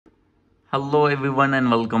Hello everyone and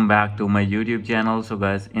welcome back to my YouTube channel. So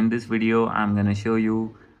guys, in this video I'm gonna show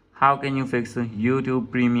you how can you fix YouTube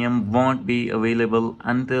Premium won't be available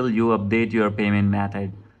until you update your payment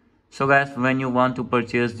method. So guys, when you want to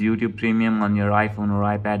purchase YouTube Premium on your iPhone or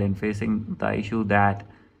iPad and facing the issue that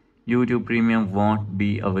YouTube Premium won't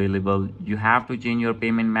be available, you have to change your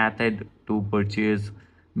payment method to purchase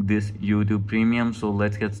this YouTube Premium. So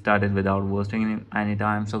let's get started without wasting any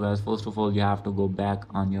time. So guys, first of all, you have to go back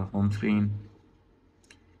on your home screen.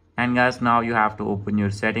 And guys, now you have to open your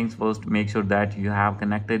settings first. Make sure that you have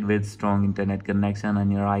connected with strong internet connection on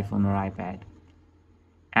your iPhone or iPad.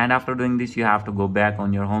 And after doing this, you have to go back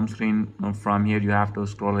on your home screen. From here, you have to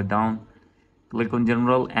scroll it down. Click on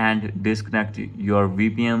general and disconnect your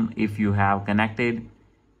VPN if you have connected.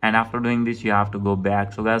 And after doing this, you have to go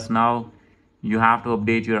back. So guys, now you have to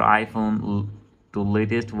update your iPhone to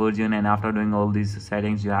latest version, and after doing all these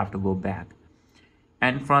settings, you have to go back.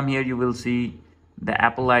 And from here you will see the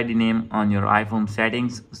Apple ID name on your iPhone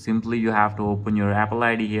settings. Simply you have to open your Apple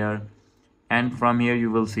ID here, and from here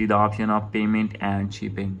you will see the option of payment and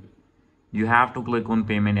shipping. You have to click on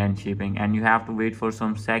payment and shipping, and you have to wait for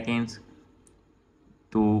some seconds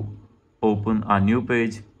to open a new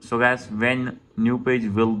page. So guys, when new page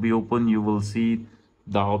will be open, you will see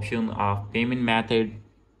the option of payment method.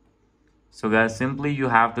 So guys, simply you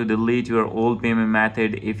have to delete your old payment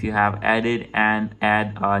method if you have added and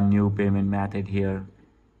add a new payment method here.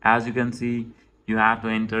 As you can see, you have to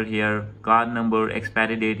enter here card number,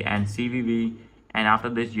 expiry date and CVV, and after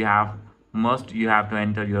this you have to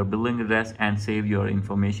enter your billing address and save your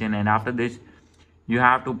information. And after this you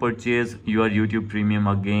have to purchase your YouTube Premium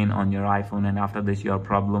again on your iPhone, and after this your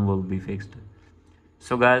problem will be fixed.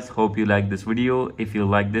 So guys, hope you like this video. If you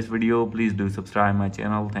like this video, please do subscribe my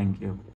channel. Thank you.